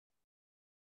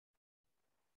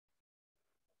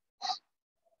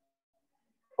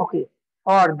Okay,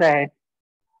 for that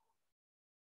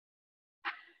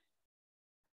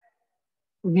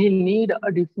we need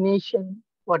a definition.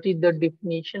 What is the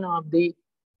definition of the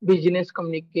business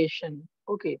communication?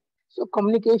 Okay, so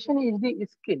communication is the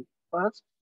skill. First,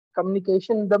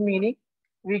 communication, the meaning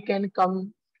we can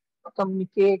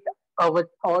communicate our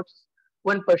thoughts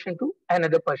one person to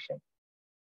another person,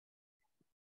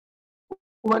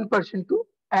 one person to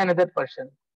another person.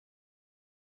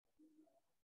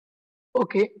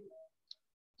 Okay,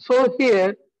 so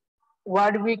here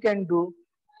what we can do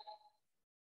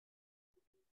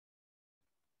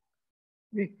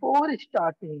before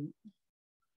starting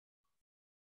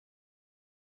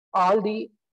all the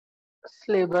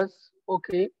syllabus.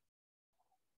 Okay,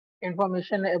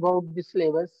 information about the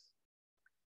syllabus.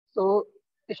 So,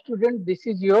 student, this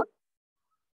is your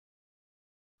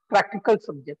practical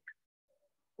subject.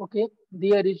 Okay,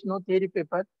 there is no theory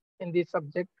paper in this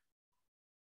subject.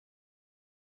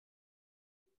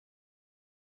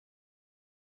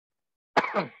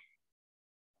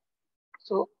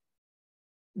 So,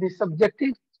 this subject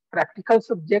is practical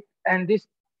subject, and this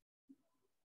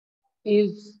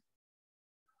is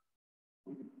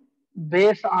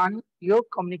based on your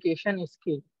communication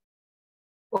skill.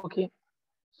 Okay,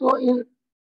 so in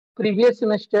previous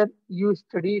semester you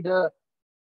studied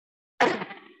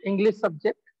English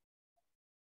subject.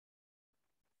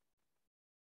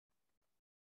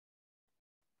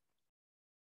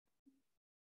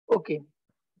 Okay,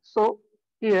 so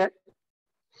here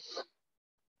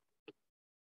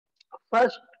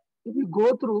first if you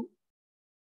go through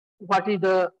what is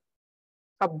the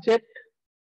subject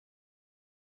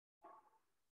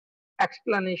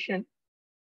explanation.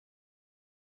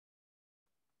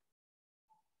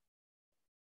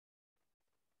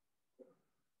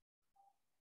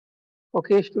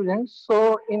 Okay, students.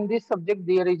 So in this subject,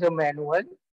 there is a manual.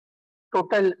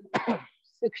 Total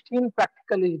 16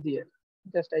 practical is there.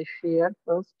 Just I share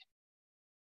first,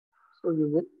 so you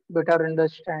will better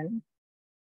understand.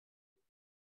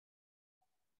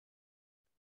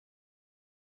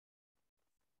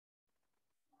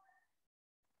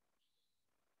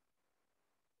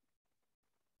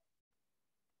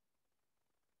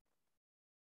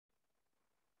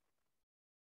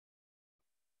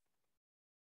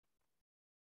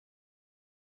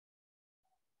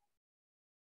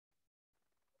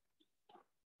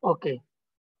 Okay.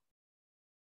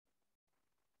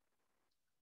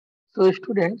 So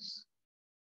students,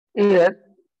 here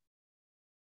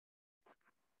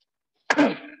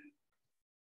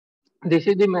this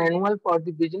is the manual for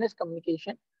the business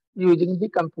communication using the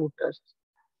computers.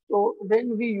 So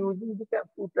when we using the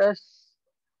computers,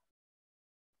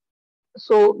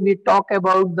 so we talk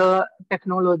about the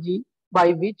technology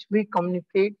by which we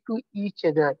communicate to each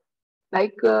other.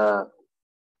 Like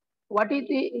what is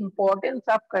the importance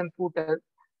of computer?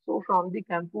 So from the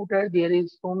computer there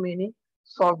is so many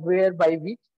software by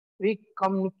which we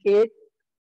communicate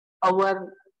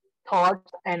our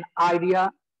thoughts and idea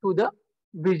to the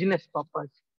business purpose.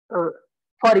 uh,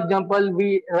 for example,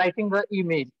 we writing an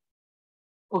email.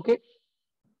 Okay,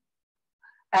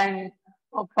 and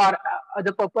for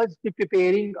the purpose we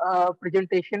preparing a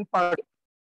presentation for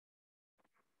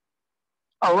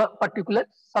our particular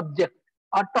subject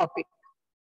or topic.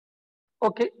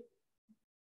 Okay,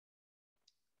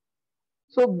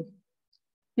 so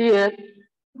here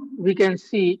we can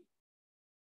see.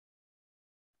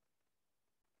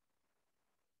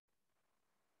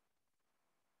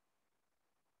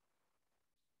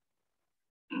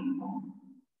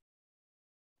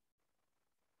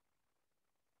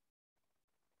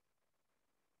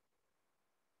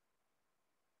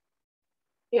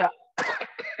 Yeah,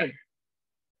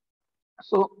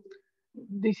 so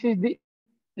this is the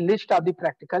list of the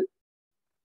practical.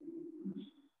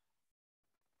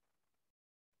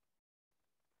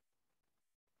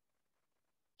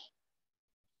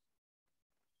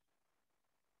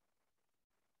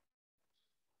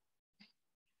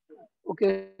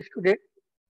 Okay, student.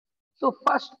 So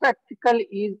first practical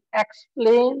is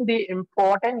explain the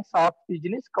importance of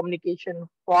business communication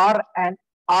for an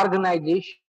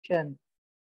organization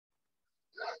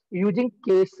using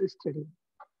case study.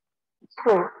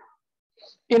 So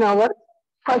in our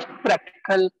first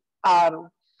practical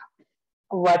are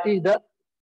what is the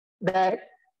that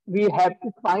we have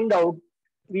to find out,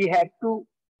 we have to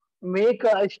make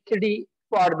a study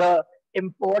for the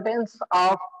importance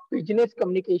of business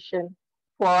communication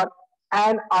for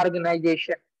an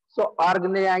organization. So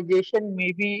organization,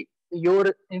 maybe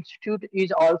your institute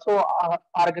is also a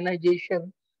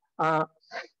organization. uh,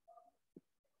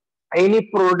 any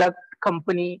product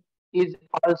company is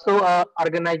also a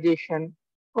organization.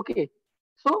 Okay,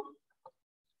 so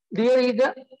There is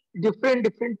a different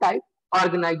type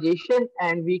organization,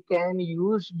 and we can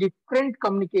use different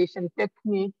communication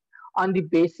technique on the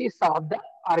basis of the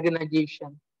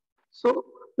organization. So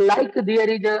like there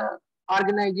is a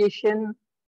organization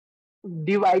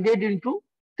divided into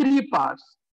three parts.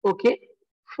 Okay,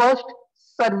 first,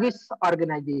 service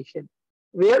organization,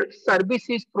 where service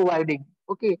is providing.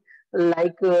 Okay,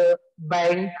 like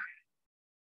bank.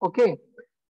 Okay,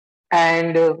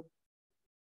 and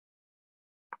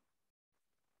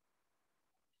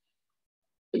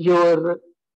your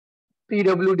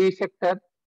PWD sector.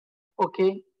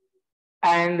 Okay,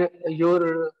 and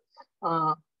your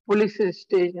uh, police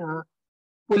station.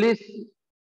 Police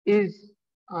is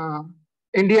uh,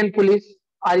 Indian police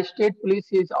or state police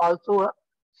is also a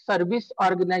service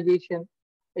organization.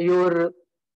 Your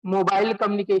mobile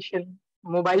communication,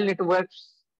 mobile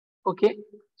networks. Okay,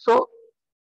 so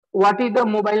what is the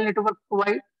mobile network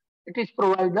provide? It is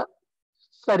provide the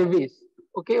service.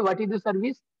 Okay, what is the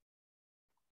service?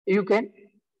 You can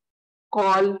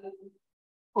call.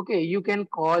 Okay, you can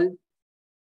call.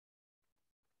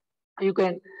 You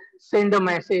can send a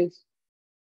message.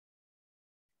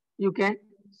 You can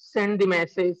send the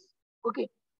message. Okay,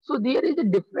 so there is a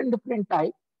different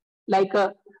type, like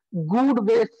a good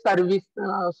waste service,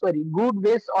 sorry, good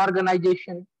waste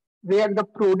organization, where the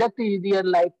product is there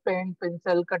like pen,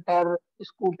 pencil, cutter,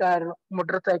 scooter,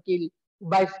 motorcycle,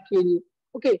 bicycle.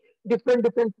 Okay, different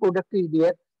product is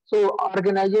there. So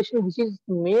organization which is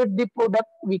made the product,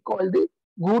 we call the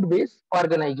good waste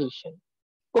organization.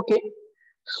 Okay,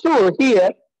 so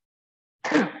here,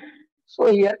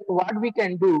 what we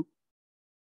can do,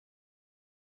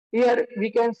 here we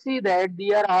can see that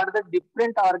there are the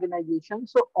different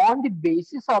organizations. So on the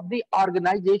basis of the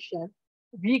organization,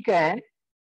 we can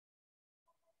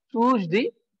choose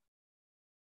the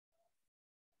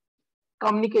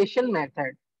communication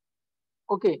method.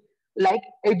 Okay, like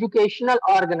educational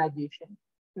organization,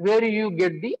 where you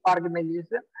get the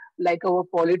organization like our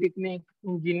polytechnic,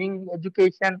 engineering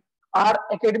education, or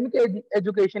academic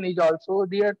education is also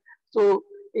there. So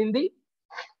in the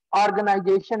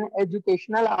organization,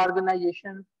 educational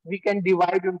organization, we can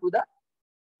divide into the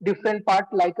different part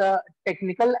like a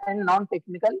technical and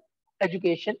non-technical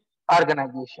education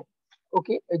organization.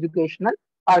 Okay, educational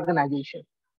organization.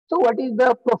 So what is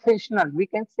the professional? We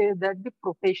can say that the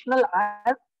professional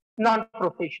are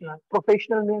non-professional.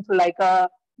 Professional means like a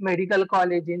medical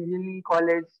college, engineering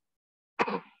college,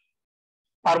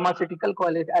 pharmaceutical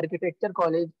college, architecture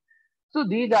college. So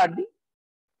these are the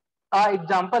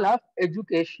example of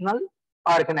educational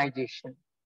organization.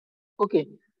 Okay,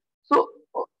 so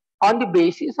on the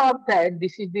basis of that,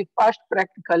 this is the first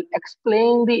practical.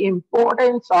 Explain the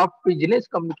importance of business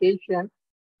communication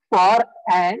for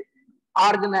an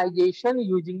organization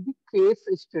using the case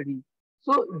study.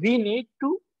 So we need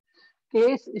to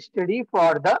case study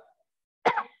for the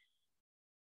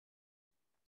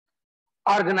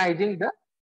organizing the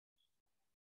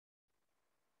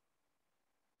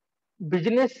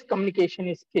business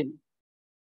communication skill,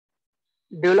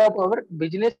 develop our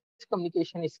business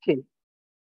communication skill.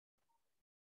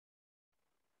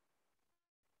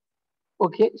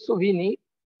 Okay, so we need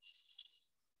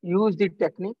use the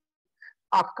technique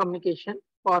of communication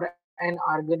for an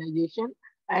organization,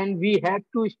 and we have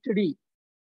to study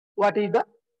what is the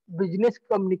business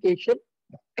communication,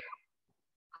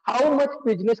 how much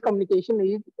business communication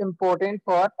is important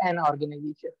for an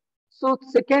organization. So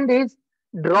second is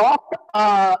draft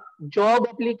a job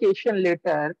application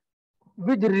letter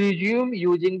with resume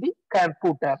using the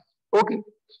computer. Okay,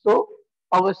 so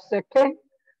our second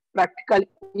practical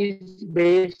is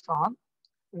based on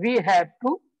we have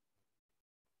to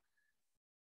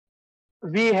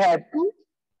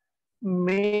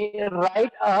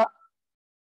write a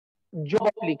job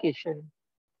application.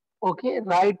 Okay,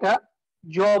 write a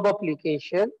job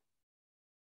application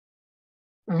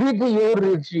with your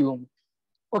resume.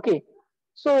 Okay,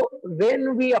 so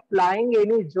when we applying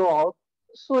any job,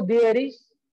 so there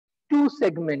is two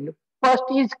segment. First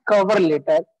is cover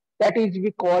letter, that is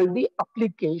we call the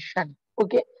application.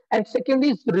 Okay, and second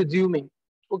is resume.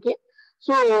 Okay,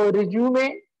 so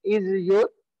resume is your,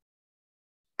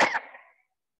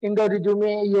 in the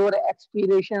resume your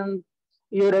aspiration,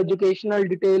 your educational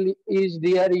detail is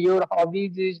there, your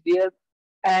hobbies is there,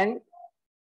 and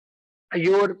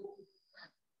your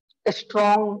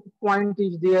strong point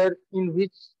is there, in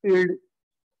which field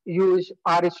you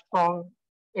are strong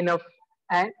enough,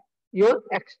 and your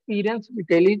experience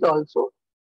detail is also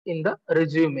in the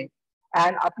resume.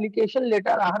 And application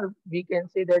letter are, we can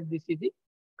say that this is the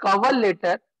cover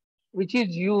letter which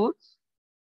is used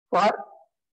for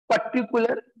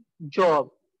particular job.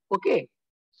 Okay,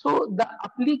 So the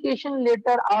application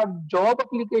letter or job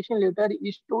application letter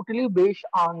is totally based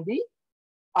on the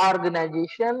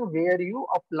organization where you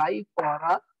apply for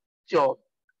a job,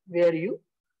 where you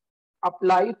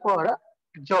apply for a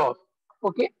job.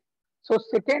 Okay. So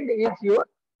second is your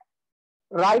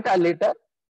write a letter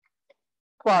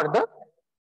for the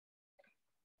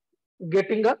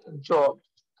getting a job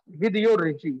with your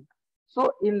resume.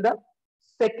 So in the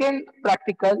second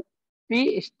practical,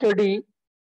 we study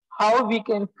how we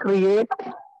can create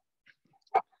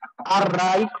or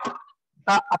write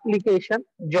the application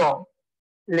job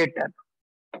letter.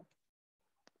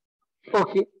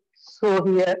 Okay. So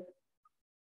here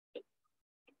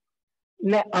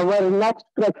our next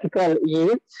practical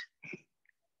is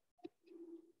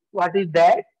what is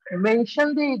that?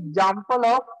 Mention the example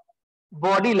of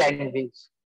body language.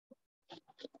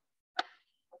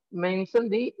 Mention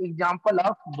the example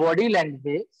of body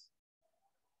language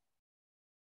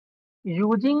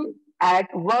using at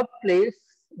workplace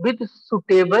with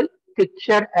suitable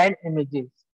picture and images.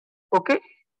 Okay.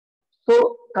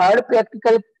 So third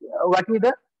practical, what is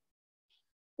the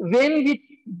when we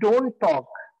don't talk.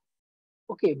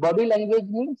 Okay, body language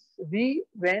means we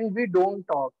when we don't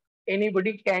talk,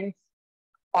 anybody can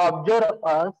observe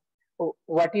us.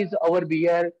 What is our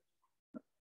beer,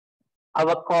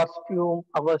 our costume,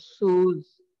 our shoes,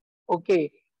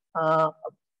 okay, uh,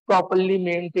 properly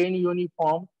maintain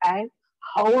uniform and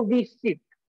how we sit,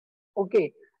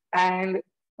 okay, and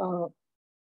uh,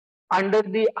 under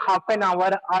the half an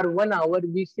hour or 1 hour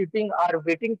we sitting or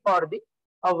waiting for the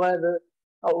our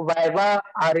viva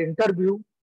or interview.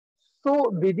 So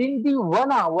within the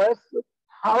 1 hours,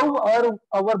 how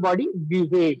our body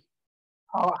behave,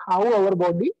 how our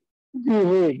body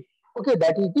behave. Okay,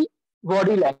 that is the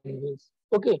body language.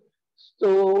 Okay,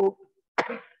 so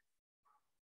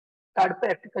third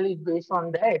practical is based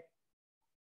on that.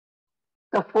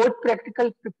 The fourth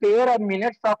practical, prepare a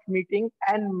minutes of meeting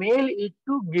and mail it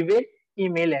to given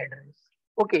email address.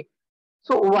 Okay,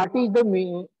 so what is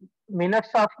the minutes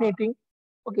of meeting?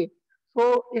 Okay,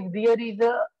 so if there is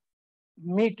a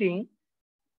meeting,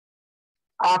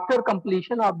 after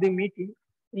completion of the meeting,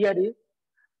 here is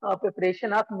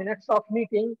preparation of minutes of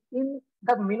meeting. In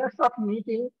the minutes of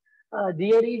meeting,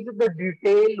 there is the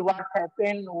detail what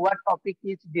happened, what topic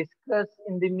is discussed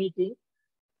in the meeting,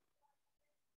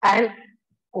 and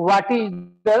what is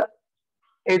the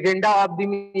agenda of the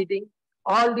meeting.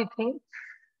 All the things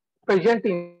present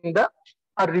in the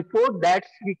a report that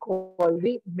we call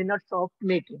the minutes of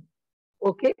meeting.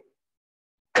 Okay.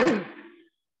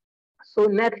 So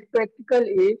next practical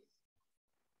is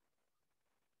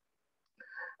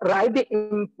write the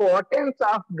importance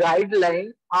of guideline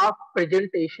of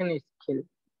presentation skill.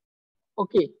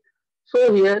 Okay,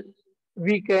 so here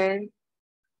we can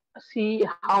see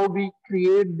how we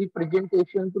create the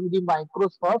presentation through the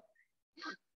Microsoft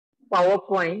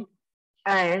PowerPoint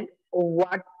and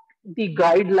what the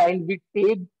guideline we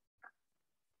take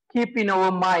keep in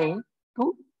our mind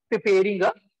to preparing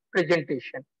a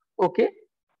presentation. Okay,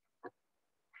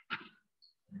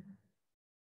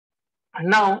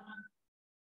 now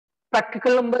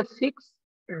practical number 6,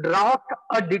 draft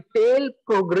a detailed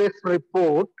progress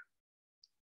report.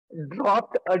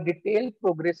 Draft a detailed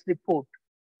progress report.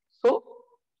 So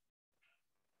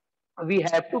we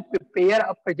have to prepare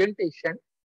a presentation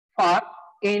for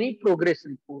any progress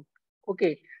report.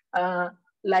 Okay, uh,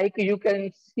 like you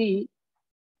can see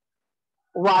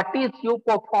what is your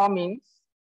performance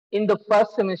in the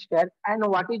first semester and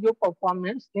what is your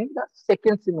performance in the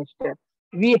second semester.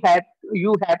 We have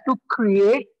you have to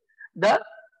create the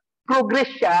progress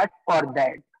chart for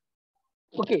that.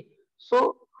 Okay,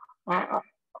 so uh,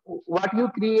 what you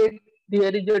create,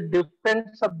 there is a different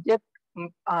subject,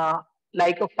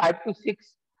 like a 5 to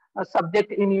 6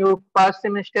 subject in your first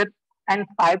semester and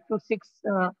 5 to 6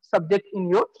 subject in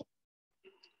your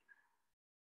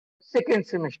second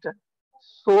semester.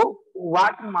 So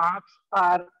what marks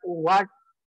are what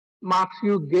marks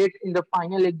you get in the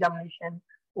final examination,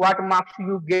 what marks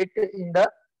you get in the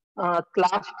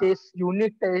class test,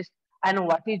 unit test, and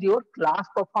what is your class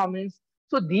performance.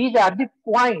 So these are the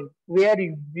points where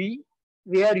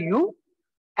you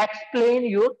explain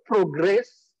your progress.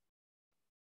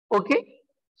 Okay,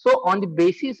 so on the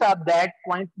basis of that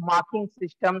point marking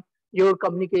system, your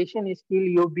communication skill,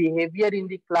 your behavior in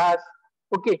the class,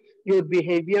 okay, your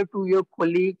behavior to your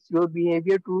colleagues, your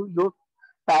behavior to your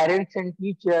parents and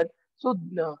teacher. So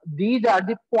these are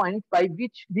the points by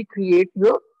which we create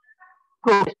your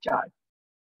progress chart,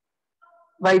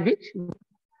 by which we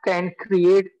can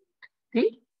create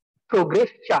the progress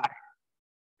chart.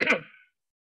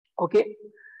 Okay,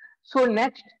 so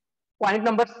next point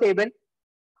number 7,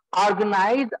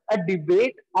 organize a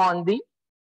debate on the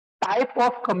type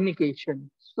of communication.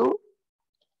 So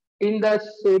in the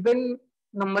 7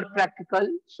 number practical,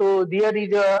 so there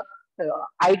is a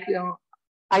I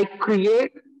I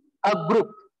create a group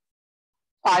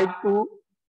 5 to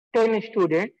 10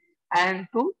 students and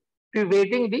to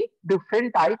debating the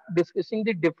different type, discussing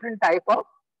the different type of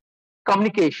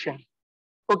communication.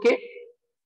 Okay,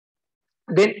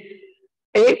 then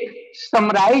 8,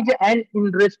 summarize an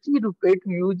industry report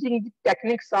using the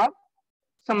techniques of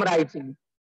summarizing.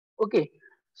 Okay,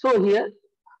 so here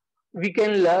we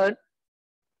can learn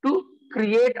to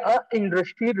create a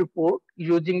industry report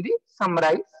using the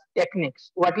summarize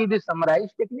techniques. What is the summarize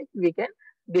technique? We can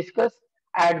discuss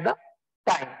at the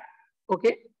time.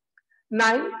 Okay.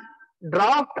 9,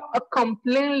 draft a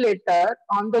complaint letter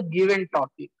on the given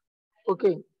topic.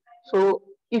 Okay. So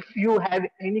if you have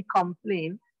any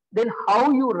complaint, then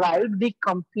how you write the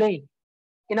complaint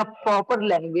in a proper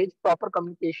language, proper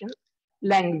communication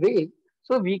language.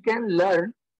 So we can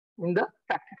learn in the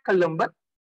practical number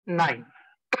 9.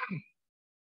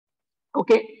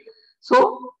 Okay.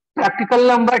 So practical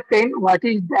number 10, what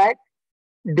is that?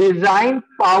 Design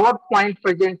PowerPoint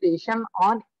presentation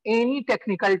on any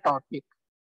technical topic.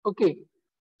 Okay.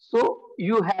 So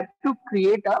you have to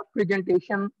create a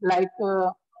presentation like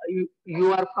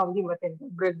you are from the mechanical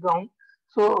background.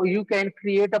 So you can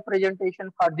create a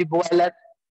presentation for the boiler.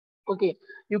 Okay.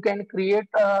 You can create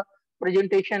a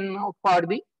presentation for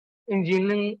the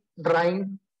engineering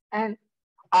drawing, and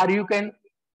or you can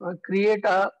create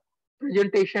a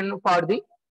presentation for the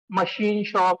machine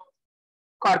shop,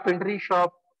 carpentry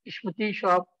shop, smithing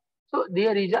shop. So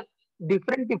there is a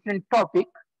different topic.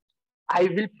 I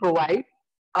will provide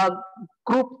a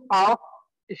group of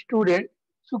students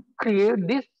to create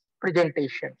this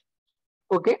presentation.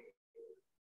 Okay.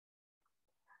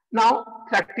 Now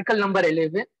practical number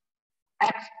 11.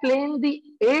 Explain the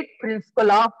 8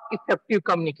 principle of effective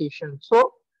communication.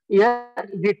 So here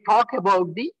we talk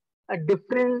about the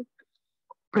different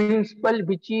principle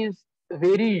which is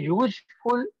very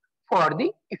useful for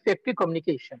the effective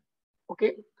communication.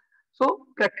 Okay. So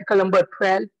practical number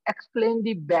 12, explain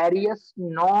the various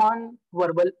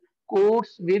non-verbal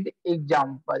codes with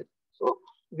example. So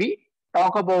we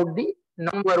talk about the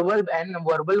non-verbal and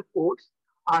verbal codes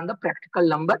on the practical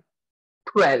number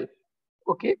 12.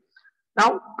 Okay.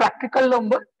 Now practical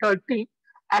number 13,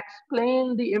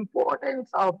 explain the importance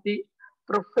of the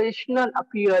professional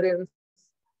appearance,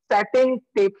 setting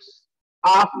tips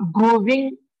of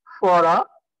grooming for a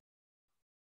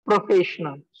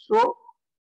professional. So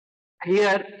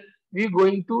here we're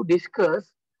going to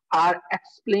discuss or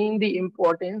explain the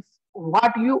importance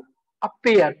what you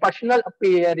appear, personal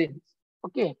appearance.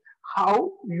 Okay, how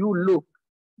you look.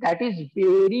 That is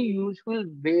very useful,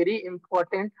 very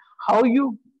important. How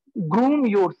you groom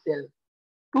yourself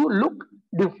to look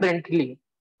differently.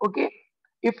 Okay,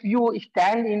 if you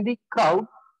stand in the crowd,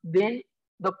 then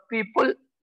the people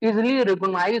easily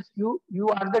recognize you. You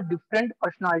are the different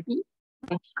personality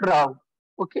in crowd.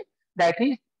 Okay, that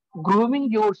is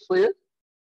grooming yourself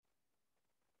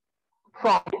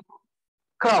from the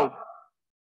crowd.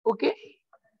 Okay,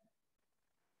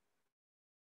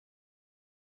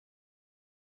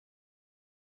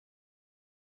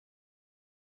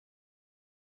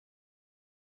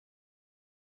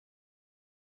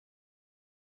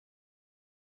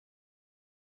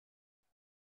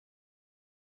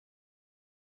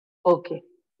 okay.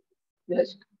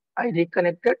 Just I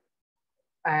reconnected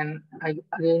and I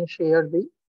again share the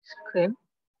screen.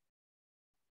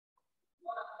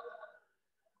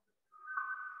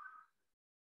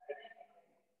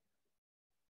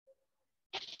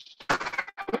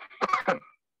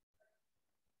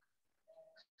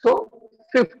 So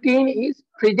 15 is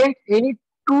present any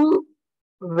two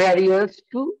barriers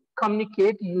to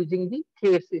communicate using the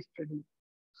case study.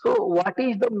 So what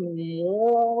is the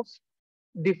most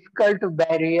difficult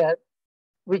barrier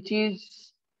which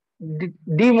is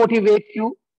demotivate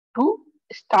you to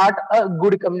start a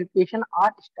good communication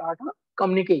or start a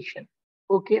communication?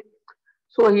 Okay.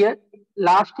 So here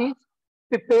last is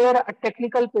prepare a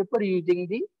technical paper using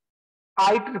the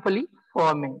IEEE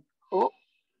format. So,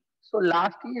 so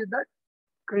last is that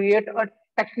create a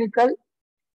technical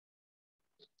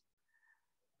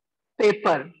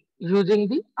paper using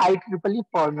the IEEE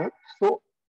format. So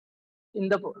in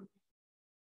the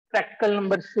practical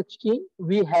number 16,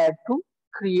 we have to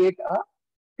create a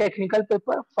technical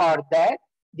paper. For that,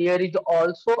 there is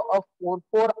also a 4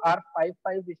 or 5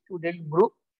 student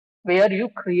group where you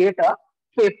create a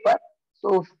paper.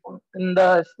 So in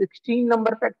the 16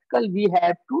 number practical, we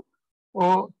have to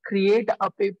create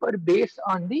a paper based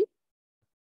on the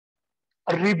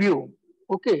review.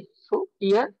 Okay. So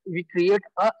here we create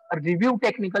a review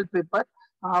technical paper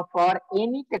for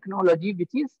any technology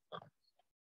which is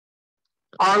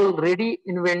already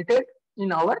invented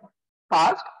in our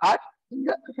past or in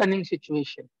the running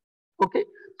situation. Okay,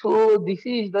 so this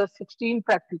is the 16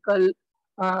 practical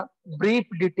uh, brief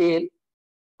detail.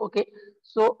 Okay,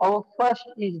 so our first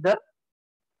is the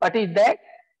what is that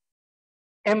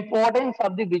importance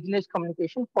of the business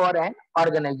communication for an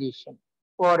organization.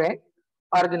 For an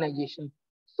organization.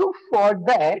 So for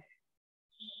that,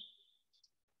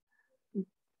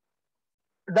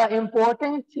 the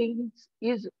important things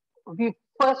is we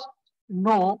first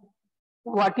know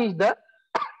what is the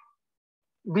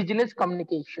business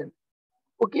communication.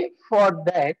 Okay, for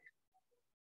that,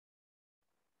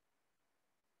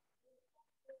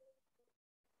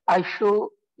 I show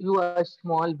you a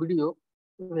small video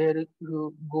where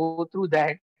you go through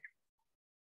that.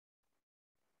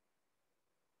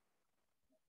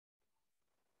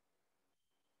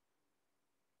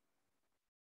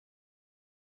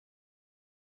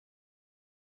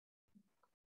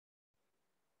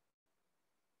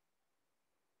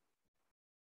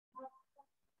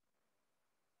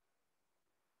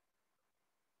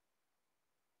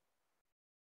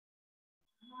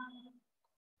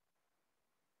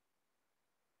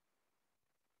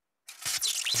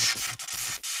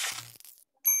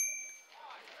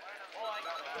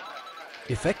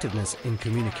 Effectiveness in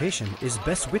communication is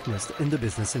best witnessed in the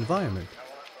business environment.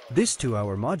 This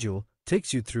 2-hour module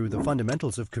takes you through the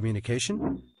fundamentals of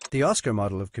communication, the Oscar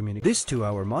model of communication. This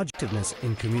 2-hour module, effectiveness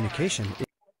in communication.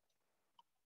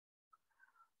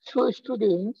 So,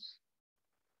 students,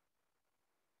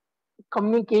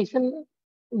 communication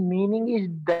meaning is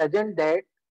doesn't that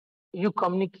you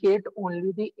communicate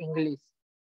only the English.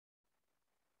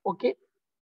 Okay,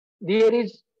 there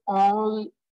is all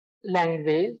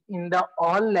language. In the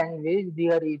all language,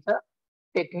 there is a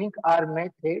technique or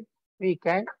method we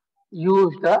can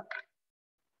use the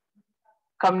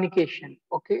communication.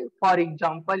 Okay, for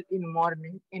example, in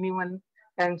morning, anyone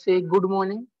can say good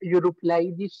morning. You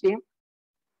reply the same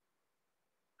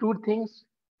two things.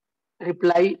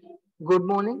 Reply good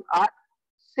morning or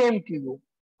same to you.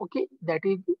 Okay, that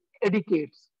is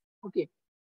etiquettes. Okay,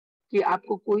 कि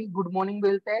आपको कोई good morning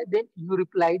बोलता है then you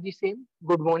reply the same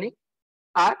good morning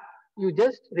और you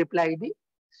just reply the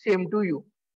same to you.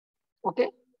 Okay,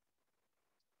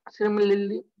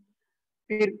 similarly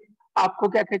फिर आपको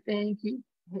क्या कहते हैं कि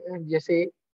जैसे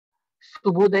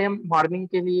शुभोदय मॉर्निंग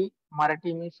के लिए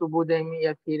मराठी में शुभोदय में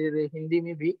या फिर हिंदी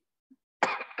में भी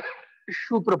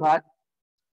सुप्रभात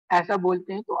ऐसा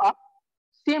बोलते हैं तो आप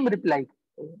सेम रिप्लाई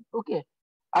करते हैं. ओके,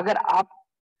 अगर आप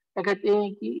क्या कहते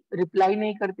हैं कि रिप्लाई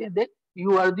नहीं करते then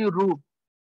you are the rude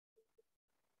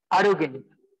arrogant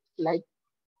like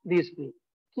this way.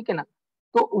 ठीक है ना,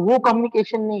 तो वो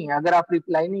कम्युनिकेशन नहीं है. अगर आप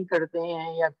रिप्लाई नहीं करते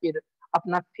हैं या फिर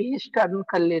अपना फेस टर्न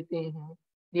कर लेते हैं,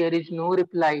 there is no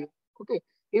reply. Okay,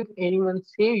 if anyone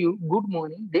से you good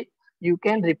morning they you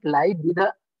can reply with a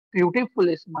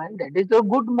beautiful smile that is a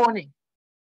good morning.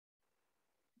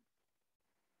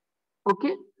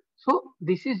 Okay, so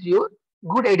this is your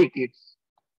good etiquettes.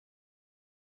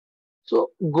 So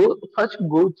go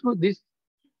through this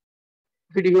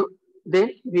video, then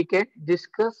we can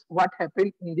discuss what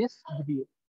happened in this video.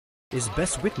 Is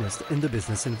best witnessed in the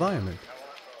business environment.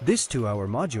 This 2-hour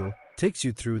module takes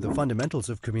you through the fundamentals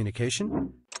of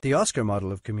communication, the Oscar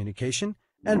model of communication,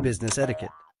 and business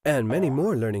etiquette. And many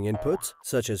more learning inputs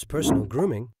such as personal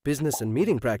grooming, business and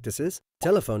meeting practices,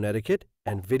 telephone etiquette,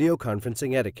 and video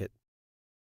conferencing etiquette.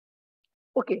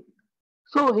 Okay,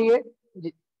 so here,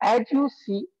 as you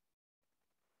see,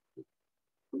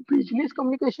 business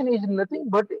communication is nothing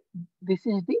but this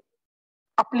is the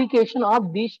application of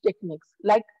these techniques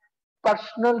like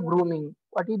personal grooming.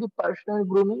 What is the personal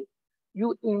grooming?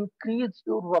 You increase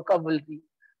your vocabulary,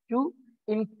 you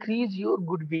increase your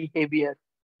good behavior.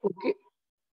 Okay,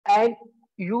 and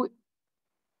you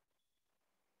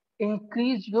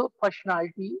increase your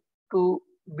personality to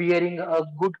wearing a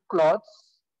good clothes,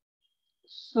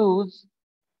 shoes,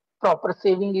 proper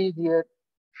saving is there,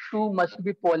 shoe must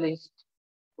be polished.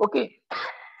 Okay,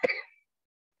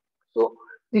 so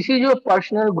this is your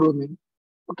personal grooming.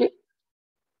 Okay,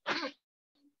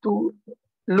 to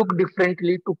look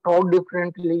differently, to talk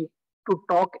differently, to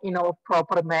talk in a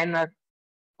proper manner.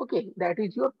 Okay, that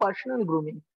is your personal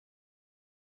grooming.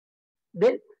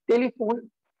 Then telephone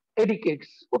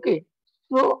etiquettes. Okay,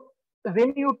 so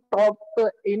when you talk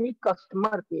to any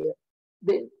customer care,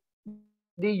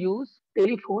 they use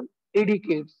telephone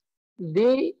etiquettes.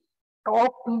 They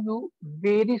talk to you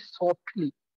very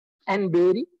softly and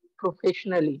very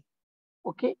professionally.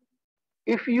 Okay,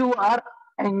 if you are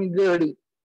angry,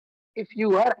 if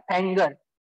you are angered,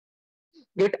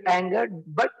 get angered,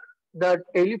 but the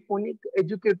telephonic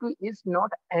executive is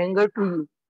not anger to you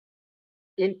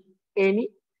in any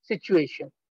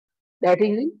situation. That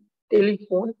is in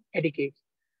telephone etiquette.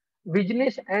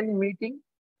 Business and meeting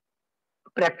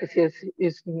practices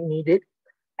is needed,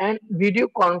 and video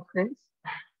conference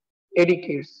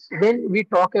etiquettes. Then we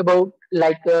talk about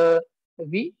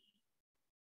we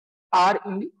are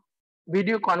in the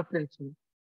video conferencing.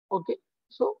 Okay,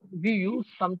 so we use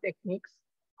some techniques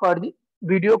for the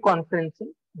video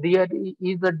conferencing. There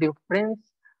is a difference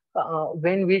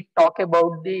when we talk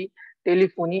about the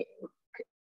telephony etiquette. There is a difference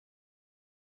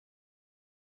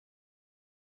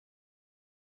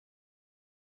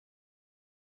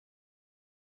between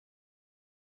video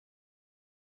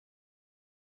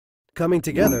conferencing and coming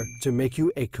together to make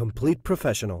you a complete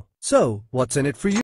professional. So, what's in it for you?